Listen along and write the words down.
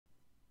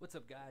What's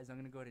up, guys? I'm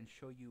going to go ahead and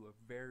show you a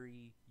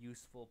very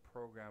useful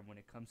program when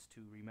it comes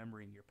to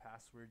remembering your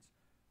passwords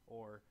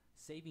or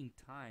saving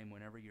time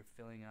whenever you're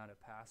filling out a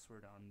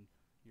password on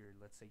your,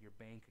 let's say, your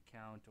bank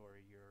account or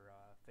your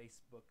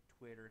Facebook,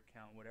 Twitter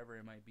account, whatever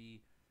it might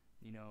be,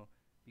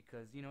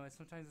 because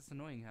sometimes it's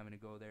annoying having to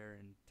go there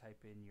and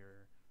type in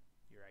your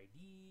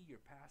ID,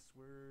 your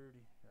password.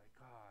 You're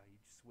like, you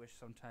just wish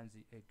sometimes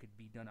it could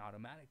be done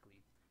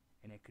automatically,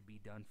 and it could be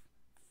done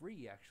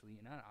free actually,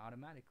 and not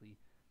automatically.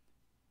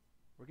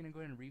 We're going to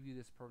go ahead and review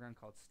this program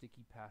called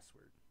Sticky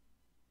Password.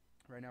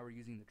 Right now we're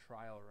using the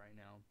trial right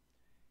now,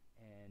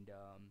 and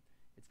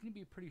it's going to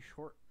be a pretty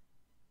short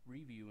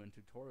review and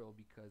tutorial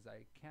because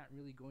I can't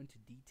really go into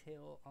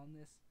detail on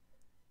this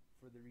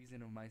for the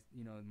reason of my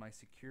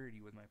security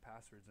with my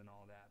passwords and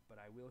all that,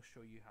 but I will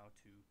show you how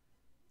to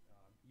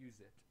use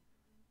it.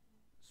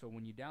 So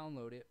when you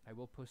download it, I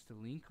will post a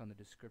link on the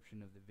description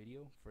of the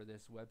video for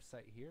this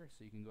website here,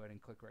 so you can go ahead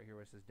and click right here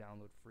where it says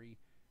download free.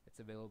 It's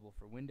available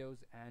for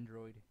Windows,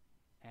 Android,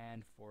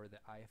 and for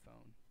the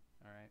iPhone.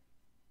 Alright,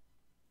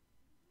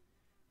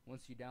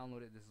 once you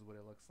download it, this is what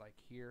it looks like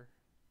here.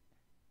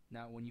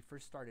 Now when you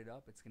first start it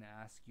up, it's going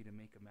to ask you to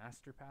make a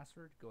master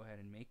password. Go ahead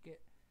and make it,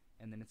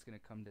 and then it's going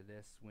to come to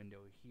this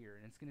window here,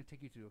 and it's going to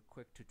take you to a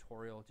quick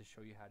tutorial to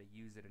show you how to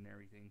use it and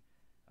everything.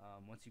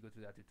 Once you go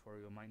through that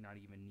tutorial, you might not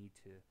even need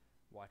to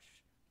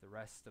watch the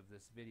rest of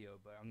this video,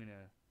 but I'm going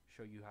to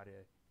show you how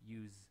to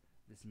use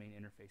this main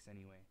interface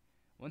anyway.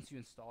 Once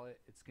you install it,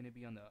 it's going to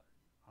be on the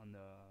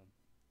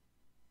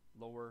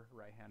lower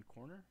right hand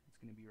corner.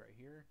 It's going to be right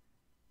here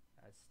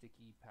as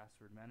Sticky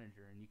Password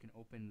Manager, and you can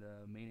open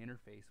the main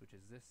interface, which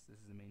is this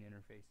is the main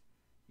interface.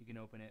 You can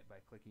open it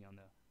by clicking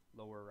on the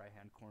lower right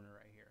hand corner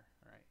right here,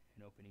 alright,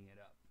 and opening it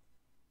up.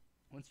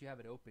 Once you have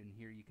it open,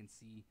 here you can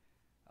see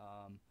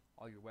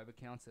all your web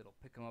accounts. It'll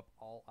pick them up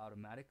all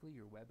automatically,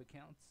 your web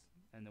accounts,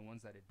 and the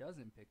ones that it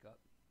doesn't pick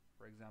up.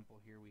 For example,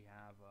 here we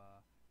have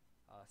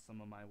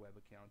some of my web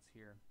accounts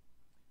here.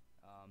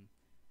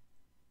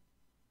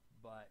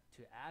 But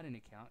to add an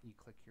account, you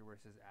click here where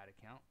it says add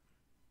account,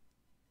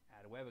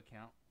 add a web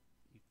account.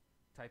 You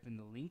type in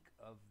the link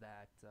of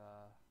that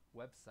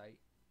website,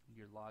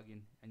 your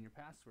login and your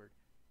password,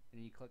 and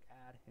then you click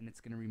add, and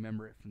it's going to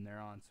remember it from there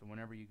on. So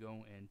whenever you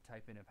go and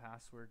type in a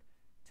password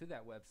to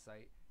that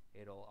website,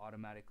 it'll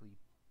automatically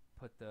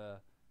put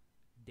the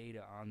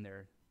data on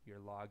there, your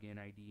login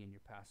ID and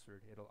your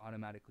password. It'll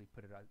automatically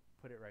put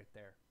it right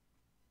there.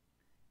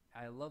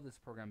 I love this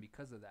program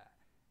because of that.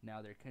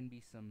 Now there can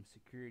be some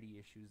security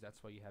issues.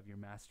 That's why you have your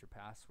master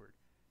password.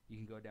 You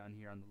can go down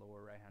here on the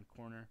lower right hand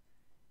corner,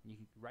 and you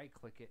can right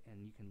click it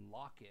and you can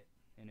lock it,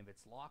 and if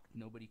it's locked,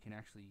 nobody can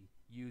actually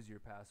use your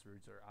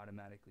passwords or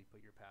automatically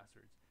put your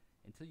passwords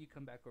until you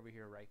come back over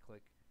here, right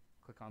click,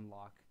 click on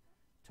lock,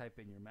 type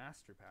in your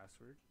master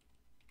password,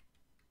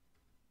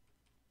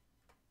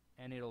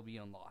 and it'll be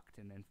unlocked,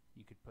 and then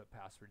you could put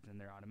passwords in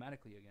there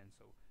automatically again.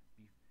 So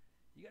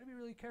you got to be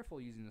really careful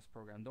using this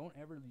program. Don't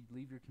ever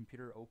leave your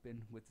computer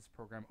open with this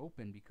program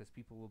open, because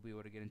people will be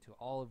able to get into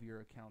all of your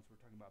accounts. We're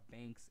talking about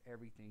banks,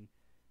 everything,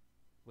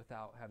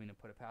 without having to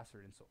put a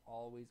password in. So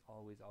always,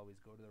 always, always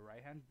go to the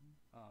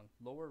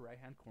lower right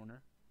hand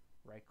corner,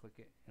 right click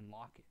it, and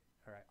lock it.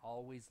 Alright,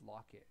 always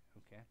lock it.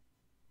 Okay,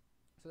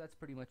 so that's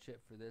pretty much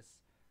it for this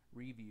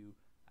review.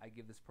 I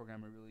give this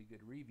program a really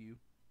good review,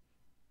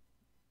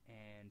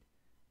 and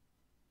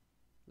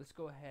let's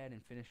go ahead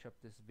and finish up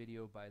this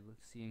video by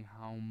seeing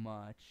how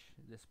much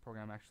this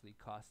program actually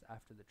costs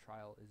after the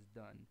trial is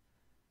done.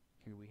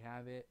 Here we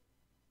have it,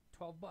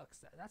 12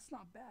 bucks. That's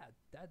not bad.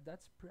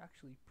 That's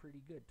actually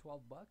pretty good.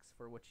 12 bucks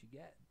for what you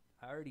get.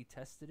 I already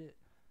tested it.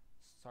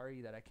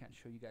 Sorry that I can't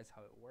show you guys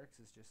how it works.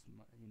 It's just,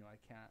 I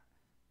can't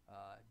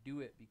do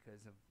it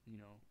because of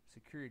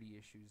security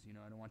issues.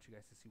 I don't want you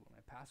guys to see what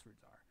my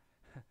passwords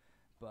are.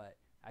 But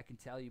I can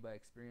tell you by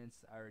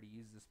experience, I already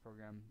use this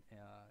program.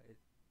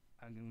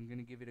 I'm going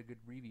to give it a good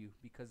review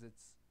because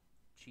it's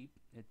cheap.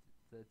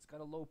 It's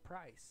got a low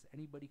price.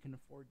 Anybody can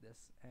afford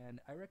this, and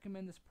I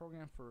recommend this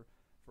program for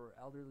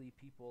elderly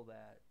people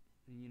that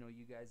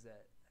you guys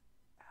that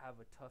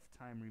have a tough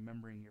time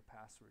remembering your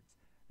passwords.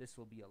 This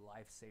will be a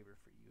lifesaver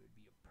for you. It'd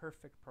be a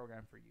perfect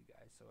program for you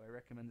guys. So I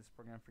recommend this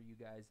program for you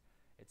guys.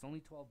 It's only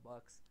 12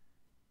 bucks.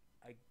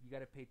 You got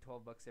to pay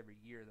 12 bucks every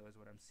year though, is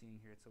what I'm seeing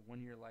here. It's a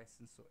 1-year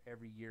license, so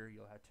every year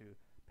you'll have to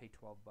pay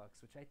 12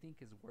 bucks, which I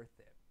think is worth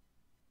it.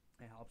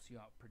 It helps you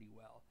out pretty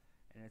well,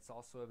 and it's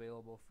also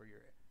available for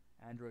your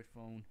Android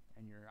phone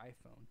and your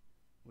iPhone,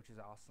 which is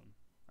awesome.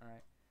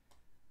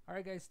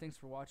 Alright guys, thanks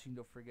for watching.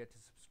 Don't forget to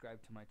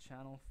subscribe to my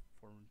channel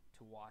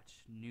to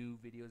watch new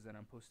videos that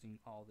I'm posting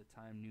all the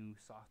time, new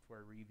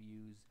software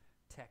reviews,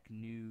 tech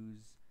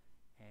news,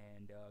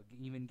 and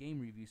even game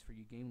reviews for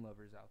you game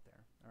lovers out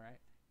there. Alright,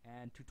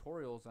 and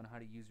tutorials on how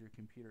to use your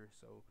computer.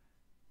 So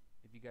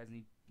if you guys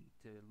need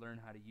to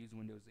learn how to use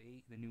Windows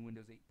 8, the new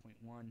Windows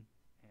 8.1,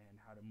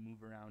 and how to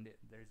move around it,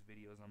 there's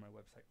videos on my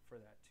website for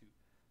that too.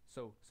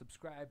 So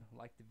subscribe,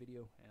 like the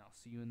video, and I'll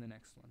see you in the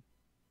next one.